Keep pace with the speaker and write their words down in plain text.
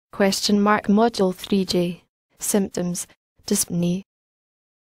Module 3J. Symptoms. Dyspnea.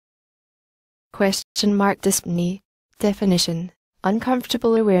 Dyspnea. Definition.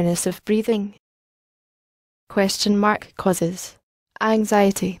 Uncomfortable awareness of breathing. Causes.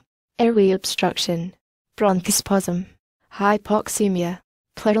 Anxiety, airway obstruction, bronchospasm, hypoxemia,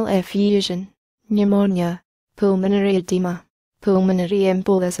 pleural effusion, pneumonia, pulmonary edema, pulmonary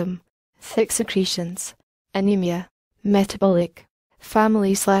embolism, thick secretions, anemia, metabolic,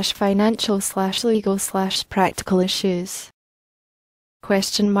 family/financial/legal/practical issues.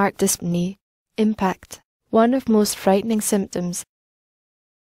 Dyspnea. Impact. One of most frightening symptoms.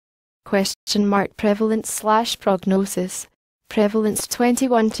 Prevalence/prognosis. Prevalence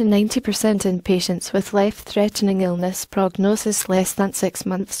 21 to 90% in patients with life-threatening illness. Prognosis less than 6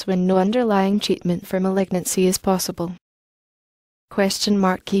 months when no underlying treatment for malignancy is possible.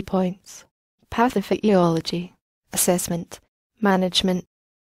 Key points. Pathophysiology. Assessment. Management.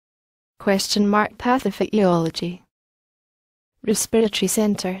 Pathophysiology. Respiratory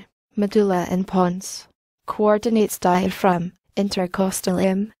center, medulla and pons. Coordinates diaphragm, intercostal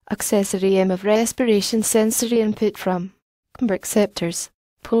M, accessory M of respiration, sensory input from receptors,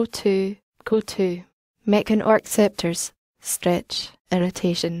 PO2, CO2, mechanoreceptors, stretch,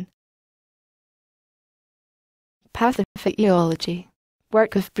 irritation. Pathophysiology.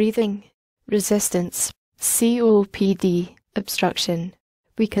 Work of breathing, resistance, COPD, obstruction,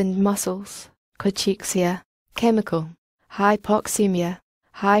 weakened muscles, cachexia, chemical, hypoxemia,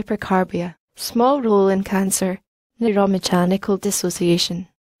 hypercarbia, small role in cancer, neuromechanical dissociation,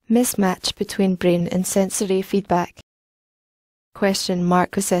 mismatch between brain and sensory feedback.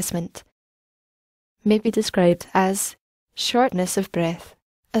 Assessment. May be described as shortness of breath,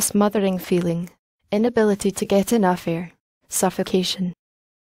 a smothering feeling, inability to get enough air, suffocation.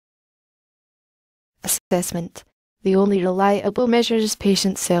 Assessment. The only reliable measure is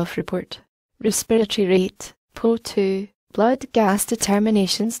patient self-report. Respiratory rate, PO2, blood gas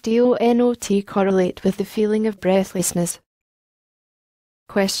determinations DONOT correlate with the feeling of breathlessness.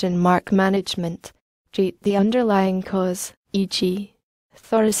 Management. Treat the underlying cause, e.g.,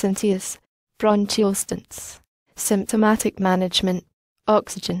 thoracentesis, bronchial stents. Symptomatic management,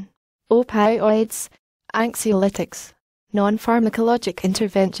 oxygen, opioids, anxiolytics, non-pharmacologic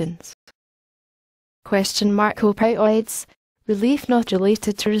interventions. Opioids, relief not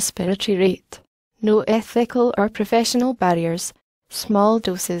related to respiratory rate, no ethical or professional barriers, small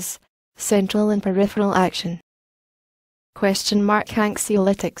doses, central and peripheral action.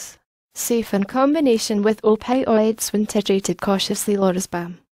 Anxiolytics, safe in combination with opioids when titrated cautiously.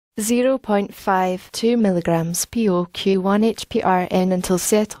 Lorazepam, 0.52 mg POQ1 HPRN until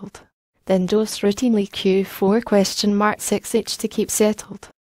settled, then dose routinely Q4 6H to keep settled.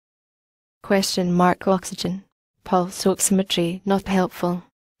 Oxygen, pulse oximetry not helpful,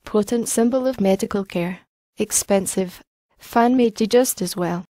 potent symbol of medical care, expensive, fan may do just as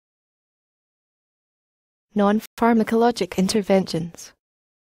well. Non-pharmacologic interventions.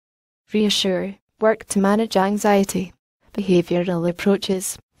 Reassure, work to manage anxiety, behavioral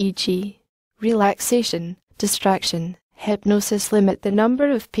approaches, e.g., relaxation, distraction, hypnosis. Limit the number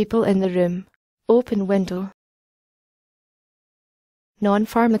of people in the room, open window.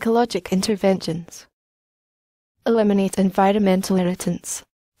 Non-pharmacologic interventions. Eliminate environmental irritants,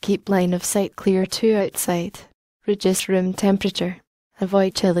 keep line of sight clear to outside, reduce room temperature,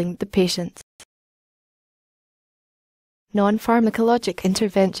 avoid chilling the patient. Non-pharmacologic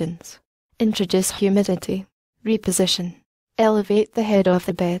interventions. Introduce humidity, reposition, elevate the head of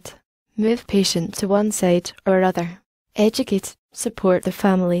the bed, move patient to one side or other, educate, support the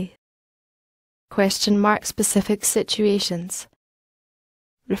family. Specific situations.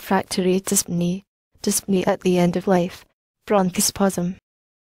 Refractory dyspnea, dyspnea at the end of life, bronchospasm.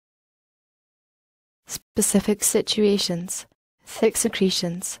 Specific situations. Thick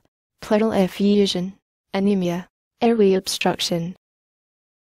secretions, pleural effusion, anemia, airway obstruction.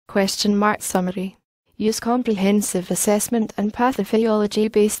 Summary. Use comprehensive assessment and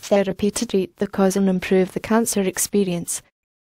pathophysiology-based therapy to treat the cause and improve the cancer experience.